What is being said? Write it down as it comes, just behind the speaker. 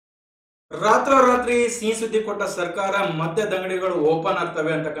ರಾತ್ರೋರಾತ್ರಿ ಸಿಹಿ ಸುದ್ದಿ ಕೊಟ್ಟ ಸರ್ಕಾರ ಮದ್ಯದ ಅಂಗಡಿಗಳು ಓಪನ್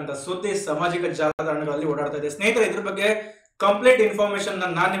ಆಗ್ತವೆ ಅಂತಕ್ಕಂಥ ಸುದ್ದಿ ಸಾಮಾಜಿಕ ಜಾಲತಾಣಗಳಲ್ಲಿ ಓಡಾಡ್ತಾ ಇದೆ. ಸ್ನೇಹಿತರೆ, ಇದ್ರ ಬಗ್ಗೆ ಕಂಪ್ಲೀಟ್ ಇನ್ಫಾರ್ಮೇಶನ್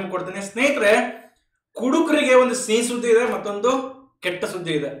ನಾನು ನಿಮ್ಗೆ ಕೊಡ್ತೇನೆ. ಸ್ನೇಹಿತರೆ, ಕುಡುಕರಿಗೆ ಒಂದು ಸಿಹಿ ಸುದ್ದಿ ಇದೆ, ಮತ್ತೊಂದು ಕೆಟ್ಟ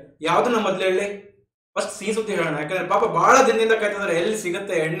ಸುದ್ದಿ ಇದೆ. ಯಾವ್ದನ್ನ ಮೊದ್ಲು ಹೇಳಿ? ಫಸ್ಟ್ ಸಿಹಿ ಸುದ್ದಿ ಹೇಳೋಣ. ಯಾಕಂದ್ರೆ ಪಾಪ ಬಹಳ ದಿನದಿಂದ ಕಾಯ್ತಿದ್ರೆ ಎಲ್ಲಿ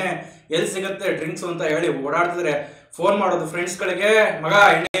ಸಿಗುತ್ತೆ ಎಣ್ಣೆ, ಎಲ್ಲಿ ಸಿಗುತ್ತೆ ಡ್ರಿಂಕ್ಸ್ ಅಂತ ಹೇಳಿ ಓಡಾಡ್ತಿದ್ರೆ. ಫೋನ್ ಮಾಡೋದು ಫ್ರೆಂಡ್ಸ್ ಗಳಿಗೆ, ಮಗ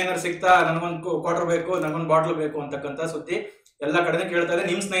ಎಣ್ಣೆ ಏನಾರು ಸಿಗ್ತಾ, ನನಗೊಂದು ಕ್ವಾರ್ಟರ್ ಬೇಕು, ನನಗೊಂದು ಬಾಟ್ಲ್ ಬೇಕು ಅಂತಕ್ಕಂಥ ಸುದ್ದಿ ಎಲ್ಲ ಕಡೆ ಕೇಳ್ತಾ ಇದೆ.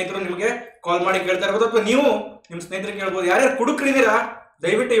 ನಿಮ್ ಸ್ನೇಹಿತರು ನಿಮ್ಗೆ ಕಾಲ್ ಮಾಡಿ ಕೇಳ್ತಾ ಇರ್ಬೋದು, ಅಥವಾ ನೀವು ನಿಮ್ ಸ್ನೇಹಿತರಿಗೆ ಕೇಳ್ಬೋದು. ಯಾರ್ಯಾರು ಕುಡುಕರಿದ್ದೀರಾ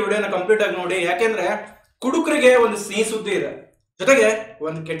ದಯವಿಟ್ಟು ಈ ವಿಡಿಯೋನ ಕಂಪ್ಲೀಟ್ ಆಗಿ ನೋಡಿ. ಯಾಕೆಂದ್ರೆ ಕುಡುಕರಿಗೆ ಒಂದು ಸಿಹಿ ಸುದ್ದಿ ಇದೆ, ಜೊತೆಗೆ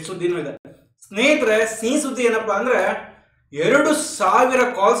ಒಂದು ಕೆಟ್ಟ ಸುದ್ದಿನೂ ಇದೆ. ಸ್ನೇಹಿತರೆ, ಸಿಹಿ ಸುದ್ದಿ ಏನಪ್ಪಾ ಅಂದ್ರೆ 2,000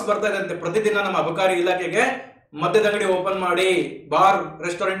 ಕಾಲ್ಸ್ ಬರ್ತಾ ಇದೆ ಪ್ರತಿದಿನ ನಮ್ಮ ಅಬಕಾರಿ ಇಲಾಖೆಗೆ, ಮದ್ಯದ ಅಂಗಡಿ ಓಪನ್ ಮಾಡಿ, ಬಾರ್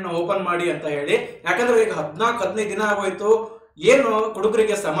ರೆಸ್ಟೋರೆಂಟ್ ನ ಓಪನ್ ಮಾಡಿ ಅಂತ ಹೇಳಿ. ಯಾಕಂದ್ರೆ ಈಗ 14-15 ದಿನ ಆಗೋಯ್ತು, ಏನು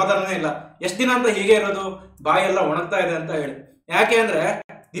ಕುಡುಕರಿಗೆ ಸಮಾಧಾನನೇ ಇಲ್ಲ. ಎಷ್ಟು ದಿನ ಅಂತ ಹೀಗೆ ಇರೋದು, ಬಾಯೆಲ್ಲ ಒಣಗ್ತಾ ಇದೆ ಅಂತ ಹೇಳಿ. ಯಾಕೆ ಅಂದ್ರೆ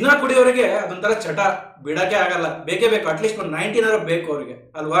ದಿನ ಕುಡಿಯೋರಿಗೆ ಅದೊಂಥರ ಚಟ, ಬಿಡಕ್ಕೆ ಆಗಲ್ಲ, ಬೇಕೇ ಬೇಕು, ಅಟ್ಲೀಸ್ಟ್ ಒಂದು 19 ಬೇಕು ಅವ್ರಿಗೆ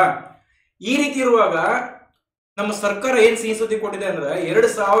ಅಲ್ವಾ. ಈ ರೀತಿ ಇರುವಾಗ ನಮ್ಮ ಸರ್ಕಾರ ಏನ್ ಸಿಹಿ ಸುದ್ದಿ ಕೊಟ್ಟಿದೆ ಅಂದ್ರೆ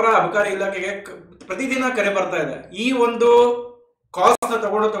 2,000 ಅಬಕಾರಿ ಇಲಾಖೆಗೆ ಪ್ರತಿದಿನ ಕರೆ ಬರ್ತಾ ಇದೆ. ಈ ಒಂದು ಕಾಸ್ಟ್ ನ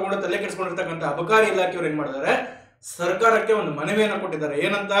ತಗೊಂಡು ತಲೆ ಕೆಡಿಸ್ಕೊಂಡಿರ್ತಕ್ಕಂಥ ಅಬಕಾರಿ ಇಲಾಖೆಯವರು ಏನ್ ಮಾಡಿದ್ದಾರೆ, ಸರ್ಕಾರಕ್ಕೆ ಒಂದು ಮನವಿಯನ್ನು ಕೊಟ್ಟಿದ್ದಾರೆ.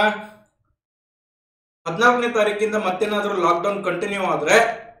 ಏನಂತ, 14ನೇ ತಾರೀಕಿಂದ ಮತ್ತೇನಾದ್ರೂ ಲಾಕ್ ಡೌನ್ ಕಂಟಿನ್ಯೂ ಆದ್ರೆ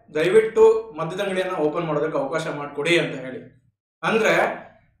ದಯವಿಟ್ಟು ಮದ್ಯದ ಅಂಗಡಿಯನ್ನ ಓಪನ್ ಮಾಡೋದಕ್ಕೆ ಅವಕಾಶ ಮಾಡಿಕೊಡಿ ಅಂತ ಹೇಳಿ. ಅಂದ್ರೆ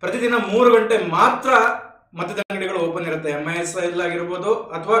ಪ್ರತಿದಿನ 3 ಗಂಟೆ ಮಾತ್ರ ಮದ್ಯದ ಅಂಗಡಿಗಳು ಓಪನ್ ಇರುತ್ತೆ. MSIL ಆಗಿರ್ಬೋದು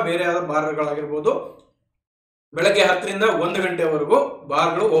ಅಥವಾ ಬೇರೆ ಯಾವ್ದೋ ಬಾರ್ಗಳಾಗಿರ್ಬೋದು. ಬೆಳಗ್ಗೆ 10ರಿಂದ 1 ಗಂಟೆವರೆಗೂ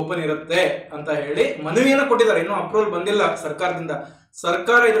ಬಾರ್ಗಳು ಓಪನ್ ಇರುತ್ತೆ ಅಂತ ಹೇಳಿ ಮನವಿಯನ್ನು ಕೊಟ್ಟಿದ್ದಾರೆ. ಇನ್ನೂ ಅಪ್ರೂವಲ್ ಬಂದಿಲ್ಲ ಸರ್ಕಾರದಿಂದ.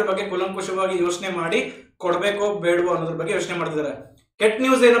 ಸರ್ಕಾರ ಇದ್ರ ಬಗ್ಗೆ ಕೂಲಂಕುಷವಾಗಿ ಯೋಚನೆ ಮಾಡಿ ಕೊಡ್ಬೇಕೋ ಬೇಡವೋ ಅನ್ನೋದ್ರ ಬಗ್ಗೆ ಯೋಚನೆ ಮಾಡ್ತಿದ್ದಾರೆ. ಕೆಟ್ಟ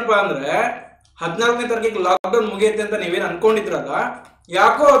ನ್ಯೂಸ್ ಏನಪ್ಪಾ ಅಂದ್ರೆ 14ನೇ ತಾರೀಕಿಗೆ ಲಾಕ್ ಡೌನ್ ಮುಗಿಯುತ್ತೆ ಅಂತ ನೀವೇನು ಅನ್ಕೊಂಡಿದ್ರಲ್ಲ,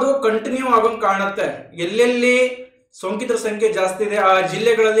 ಯಾಕೋ ಅದು ಕಂಟಿನ್ಯೂ ಆಗೋಂಗ್ ಕಾಣುತ್ತೆ. ಎಲ್ಲೆಲ್ಲಿ ಸೋಂಕಿತರ ಸಂಖ್ಯೆ ಜಾಸ್ತಿ ಇದೆ ಆ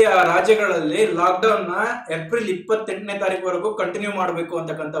ಜಿಲ್ಲೆಗಳಲ್ಲಿ, ಆ ರಾಜ್ಯಗಳಲ್ಲಿ ಲಾಕ್ ಡೌನ್ ನ ಏಪ್ರಿಲ್ 28ನೇ ತಾರೀಕುವರೆಗೂ ಕಂಟಿನ್ಯೂ ಮಾಡಬೇಕು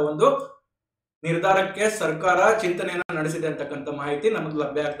ಅಂತಕ್ಕಂಥ ಒಂದು ನಿರ್ಧಾರಕ್ಕೆ ಸರ್ಕಾರ ಚಿಂತನೆಯನ್ನ ನಡೆಸಿದೆ ಅಂತಕ್ಕಂಥ ಮಾಹಿತಿ ನಮಗೆ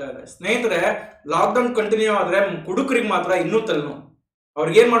ಲಭ್ಯ ಆಗ್ತಾ ಇದೆ. ಸ್ನೇಹಿತರೆ, ಲಾಕ್ ಡೌನ್ ಕಂಟಿನ್ಯೂ ಆದ್ರೆ ಕುಡುಕರಿಗೆ ಮಾತ್ರ ಇನ್ನೂ ತಲೆನೋವು.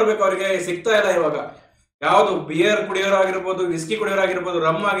 ಅವ್ರಿಗೆ ಏನ್ ಮಾಡ್ಬೇಕು, ಅವ್ರಿಗೆ ಸಿಗ್ತಾ ಇಲ್ಲ ಇವಾಗ. ಯಾವ್ದು ಬಿಯರ್ ಕುಡಿಯೋರಾಗಿರ್ಬೋದು, ವಿಸ್ಕಿ ಕುಡಿಯೋರಾಗಿರ್ಬೋದು,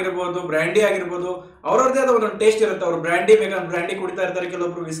 ರಮ್ ಆಗಿರ್ಬೋದು, ಬ್ರ್ಯಾಂಡಿ ಆಗಿರ್ಬೋದು, ಅವ್ರವ್ರದೇ ಆದ ಒಂದೊಂದು ಟೇಸ್ಟ್ ಇರುತ್ತೆ. ಅವ್ರು ಬ್ರ್ಯಾಂಡಿ ಬೇಕಾದ್ರೆ ಬ್ರ್ಯಾಂಡಿ ಕುಡಿತಾ ಇರ್ತಾರೆ,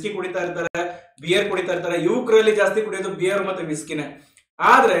 ಕೆಲವೊಬ್ರು ವಿಸ್ಕಿ ಕುಡಿತಾ ಇರ್ತಾರೆ, ಬಿಯರ್ ಕುಡಿತಾ ಇರ್ತಾರೆ. ಯುವಕರಲ್ಲಿ ಜಾಸ್ತಿ ಕುಡಿಯೋದು ಬಿಯರ್ ಮತ್ತೆ ವಿಸ್ಕಿನೇ.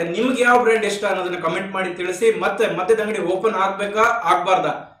 ಆದ್ರೆ ನಿಮ್ಗೆ ಯಾವ ಬ್ರ್ಯಾಂಡ್ ಇಷ್ಟ ಅನ್ನೋದನ್ನ ಕಮೆಂಟ್ ಮಾಡಿ ತಿಳಿಸಿ. ಮತ್ತೆ ಮದ್ಯದ ಅಂಗಡಿ ಓಪನ್ ಆಗ್ಬೇಕಾ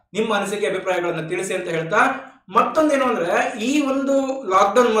ಆಗ್ಬಾರ್ದಾ, ನಿಮ್ಮ ಅನಿಸಿಕೆ ಅಭಿಪ್ರಾಯಗಳನ್ನ ತಿಳಿಸಿ ಅಂತ ಹೇಳ್ತಾ, ಮತ್ತೊಂದೇನು ಅಂದ್ರೆ ಈ ಒಂದು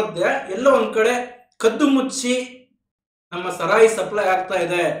ಲಾಕ್ ಡೌನ್ ಮಧ್ಯೆ ಎಲ್ಲೋ ಒಂದ್ ಕಡೆ ಕದ್ದು ಮುಚ್ಚಿ ನಮ್ಮ ಸರಾಯಿ ಸಪ್ಲೈ ಆಗ್ತಾ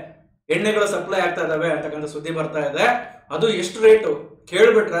ಇದೆ, ಎಣ್ಣೆಗಳು ಸಪ್ಲೈ ಆಗ್ತಾ ಇದಾವೆ ಅಂತಕ್ಕಂಥ ಸುದ್ದಿ ಬರ್ತಾ ಇದೆ. ಅದು ಎಷ್ಟು ರೇಟು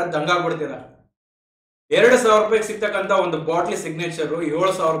ಕೇಳ್ಬಿಟ್ರೆ ದಂಗಾಗ್ಬಿಡ್ತೀರ. 2,000 ರೂಪಾಯಿಗೆ ಸಿಗ್ತಕ್ಕಂಥ ಒಂದು ಬಾಟ್ಲಿ ಸಿಗ್ನೇಚರ್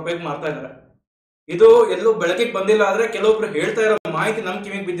 7,000 ರೂಪಾಯಿಗೆ ಮಾರ್ತಾ ಇದಾರೆ. ಇದು ಎಲ್ಲೂ ಬೆಳಕಿಗೆ ಬಂದಿಲ್ಲ. ಆದ್ರೆ ಕೆಲವೊಬ್ರು ಹೇಳ್ತಾ ಇರೋ ಮಾಹಿತಿ ನಮ್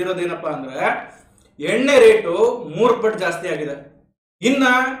ಕಿವಿಗೆ ಬಿದ್ದಿರೋದೇನಪ್ಪಾ ಅಂದ್ರೆ ಎಣ್ಣೆ ರೇಟು 3 ಪಟ್ಟು ಜಾಸ್ತಿ ಆಗಿದೆ. ಇನ್ನ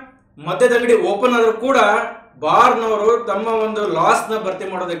ಮದ್ಯದ ಅಂಗಡಿ ಓಪನ್ ಆದ್ರೂ ಕೂಡ ಬಾರ್ನವರು ತಮ್ಮ ಒಂದು ಲಾಸ್ ನ ಭರ್ತಿ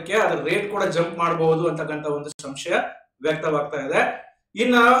ಮಾಡೋದಕ್ಕೆ ಅದ್ರ ರೇಟ್ ಕೂಡ ಜಂಪ್ ಮಾಡಬಹುದು ಅಂತಕ್ಕಂಥ ಒಂದು ಸಂಶಯ ವ್ಯಕ್ತವಾಗ್ತಾ ಇದೆ.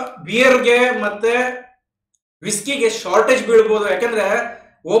 ಇನ್ನ ಬಿಯರ್ಗೆ ಮತ್ತೆ ವಿಸ್ಕಿಗೆ ಶಾರ್ಟೇಜ್ ಬೀಳ್ಬೋದು. ಯಾಕಂದ್ರೆ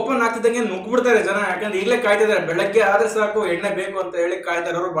ಓಪನ್ ಆಗ್ತಿದ್ದಂಗೆ ನುಗ್ಬಿಡ್ತಾರೆ ಜನ. ಯಾಕಂದ್ರೆ ಈಗಲೇ ಕಾಯ್ತಿದ್ದಾರೆ, ಬೆಳಗ್ಗೆ ಆದ್ರೆ ಸಾಕು ಎಣ್ಣೆ ಬೇಕು ಅಂತ ಹೇಳಿ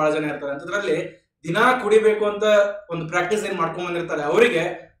ಕಾಯ್ತಾ ಇರೋರು ಬಹಳ ಜನ ಇರ್ತಾರೆ. ಅಂತದ್ರಲ್ಲಿ ದಿನಾ ಕುಡಿಬೇಕು ಅಂತ ಒಂದು ಪ್ರಾಕ್ಟೀಸ್ ಏನ್ ಮಾಡ್ಕೊಂಡ್ ಬಂದಿರ್ತಾರೆ, ಅವರಿಗೆ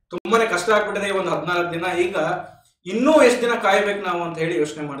ತುಂಬಾನೇ ಕಷ್ಟ ಆಗ್ಬಿಟ್ಟಿದೆ ಈ ಒಂದು 14 ದಿನ. ಈಗ ಇನ್ನೂ ಎಷ್ಟು ದಿನ ಕಾಯ್ಬೇಕು ನಾವು ಅಂತ ಹೇಳಿ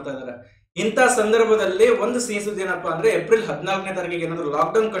ಯೋಚನೆ ಮಾಡ್ತಾ ಇದ್ದಾರೆ. ಇಂಥ ಸಂದರ್ಭದಲ್ಲಿ ಒಂದು ಸಿಹಿ ಸುದ್ದಿ ಏನಪ್ಪಾ ಅಂದ್ರೆ ಏಪ್ರಿಲ್ 14ನೇ ತಾರೀಕಿಗೆ ಏನಾದ್ರು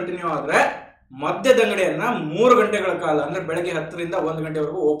ಲಾಕ್ ಡೌನ್ ಕಂಟಿನ್ಯೂ ಆದ್ರೆ ಮದ್ಯದ ಅಂಗಡಿಯನ್ನ 3 ಗಂಟೆಗಳ ಕಾಲ, ಅಂದ್ರೆ ಬೆಳಗ್ಗೆ 10ರಿಂದ 1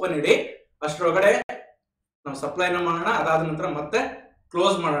 ಗಂಟೆವರೆಗೂ ಓಪನ್ ಇಡಿ. ಅಷ್ಟರೊಳಗಡೆ ನಾವು ಸಪ್ಲೈನ ಮಾಡೋಣ, ಅದಾದ ನಂತರ ಮತ್ತೆ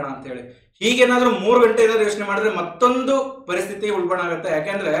ಕ್ಲೋಸ್ ಮಾಡೋಣ ಅಂತ ಹೇಳಿ. ಹೀಗೇನಾದ್ರೂ 3 ಗಂಟೆ ಏನಾದ್ರು ಯೋಚನೆ ಮಾಡಿದ್ರೆ ಮತ್ತೊಂದು ಪರಿಸ್ಥಿತಿ ಉಲ್ಬಣ ಆಗುತ್ತೆ.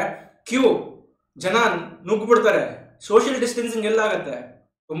 ಯಾಕೆಂದ್ರೆ ಕ್ಯೂ ಜನ ನುಗ್ಗ್ಬಿಡ್ತಾರೆ, ಸೋಷಿಯಲ್ ಡಿಸ್ಟೆನ್ಸಿಂಗ್ ಎಲ್ಲ ಆಗತ್ತೆ,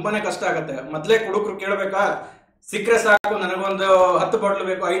 ತುಂಬಾನೇ ಕಷ್ಟ ಆಗತ್ತೆ. ಮೊದ್ಲೇ ಕುಡುಕರು ಕೇಳ್ಬೇಕಾ, ಸಿಕ್ಕರೆ ಸಾಕು ನನಗೊಂದು 10 ಬಾಟ್ಲು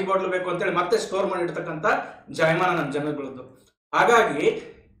ಬೇಕು, 5 ಬಾಟ್ಲು ಬೇಕು ಅಂತೇಳಿ ಮತ್ತೆ ಸ್ಟೋರ್ ಮಾಡಿರ್ತಕ್ಕಂಥ ಜಾಯಮಾನ ನಮ್ಮ ಜನಗಳದ್ದು. ಹಾಗಾಗಿ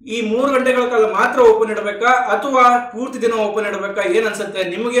ಈ 3 ಗಂಟೆಗಳ ಕಾಲ ಮಾತ್ರ ಓಪನ್ ಇಡಬೇಕಾ ಅಥವಾ ಪೂರ್ತಿ ದಿನ ಓಪನ್ ಇಡಬೇಕಾ, ಏನ್ ಅನ್ಸುತ್ತೆ,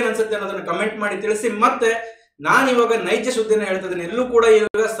 ನಿಮ್ಗೇನ್ ಅನ್ಸುತ್ತೆ ಅನ್ನೋದನ್ನ ಕಮೆಂಟ್ ಮಾಡಿ ತಿಳಿಸಿ. ಮತ್ತೆ ನಾನು ಇವಾಗ ನೈಜ ಸುದ್ದಿನ ಹೇಳ್ತಾ ಇದ್ದೀನಿ. ಎಲ್ಲೂ ಕೂಡ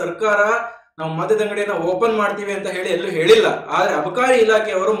ಇವಾಗ ಸರ್ಕಾರ ನಾವು ಮದ್ಯದ ಅಂಗಡಿಯನ್ನ ಓಪನ್ ಮಾಡ್ತೀವಿ ಅಂತ ಹೇಳಿ ಎಲ್ಲೂ ಹೇಳಿಲ್ಲ. ಆದ್ರೆ ಅಬಕಾರಿ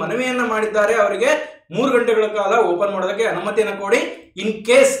ಇಲಾಖೆಯವರು ಮನವಿಯನ್ನ ಮಾಡಿದ್ದಾರೆ, ಅವರಿಗೆ 3 ಗಂಟೆಗಳ ಕಾಲ ಓಪನ್ ಮಾಡೋದಕ್ಕೆ ಅನುಮತಿಯನ್ನು ಕೊಡಿ. ಇನ್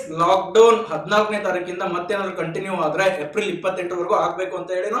ಕೇಸ್ ಲಾಕ್ ಡೌನ್ 14ನೇ ತಾರೀಕಿಂದ ಮತ್ತೇನಾದ್ರು ಕಂಟಿನ್ಯೂ ಆದ್ರೆ ಏಪ್ರಿಲ್ 28ವರೆಗೂ ಆಗ್ಬೇಕು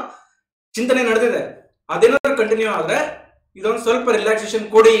ಅಂತ ಹೇಳಿ ಚಿಂತನೆ ನಡೆದಿದೆ. ಅದೇನಾದ್ರು ಕಂಟಿನ್ಯೂ ಆದ್ರೆ ಇದೊಂದು ಸ್ವಲ್ಪ ರಿಲ್ಯಾಕ್ಸೇಷನ್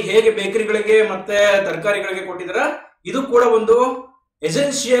ಕೊಡಿ. ಹೇಗೆ ಬೇಕರಿಗಳಿಗೆ ಮತ್ತೆ ತರಕಾರಿಗಳಿಗೆ ಕೊಟ್ಟಿದ್ರ, ಇದು ಕೂಡ ಒಂದು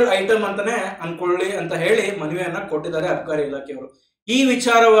ಎಸೆನ್ಷಿಯಲ್ ಐಟಮ್ ಅಂತಾನೆ ಅನ್ಕೊಳ್ಳಿ ಅಂತ ಹೇಳಿ ಮನವಿಯನ್ನ ಕೊಟ್ಟಿದ್ದಾರೆ ಅಬಕಾರಿ ಇಲಾಖೆಯವರು. ಈ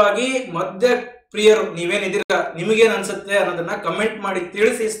ವಿಚಾರವಾಗಿ ಮದ್ಯ ಪ್ರಿಯರು ನೀವೇನಿದ್ದೀರಾ, ನಿಮಗೇನ್ ಅನ್ಸುತ್ತೆ ಅನ್ನೋದನ್ನ ಕಮೆಂಟ್ ಮಾಡಿ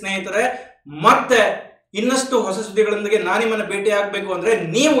ತಿಳಿಸಿ ಸ್ನೇಹಿತರೆ. ಮತ್ತೆ ಇನ್ನಷ್ಟು ಹೊಸ ಸುದ್ದಿಗಳೊಂದಿಗೆ ನಾನು ನಿಮ್ಮನ್ನ ಭೇಟಿ ಆಗಬೇಕು ಅಂದ್ರೆ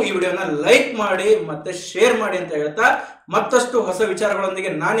ನೀವು ಈ ವಿಡಿಯೋನ ಲೈಕ್ ಮಾಡಿ ಮತ್ತೆ ಶೇರ್ ಮಾಡಿ ಅಂತ ಹೇಳ್ತಾ, ಮತ್ತಷ್ಟು ಹೊಸ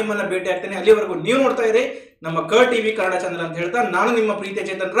ವಿಚಾರಗಳೊಂದಿಗೆ ನಾನು ನಿಮ್ಮನ್ನ ಭೇಟಿ ಆಗ್ತೇನೆ. ಅಲ್ಲಿವರೆಗೂ ನೀವು ನೋಡ್ತಾ ಇರಿ ನಮ್ಮ ಟಿವಿ ಕನ್ನಡ ಚಾನೆಲ್ ಅಂತ ಹೇಳ್ತಾ, ನಾನು ನಿಮ್ಮ ಪ್ರೀತಿಯ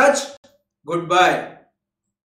ಚೇತನ್ ರಾಜ್. Good bye.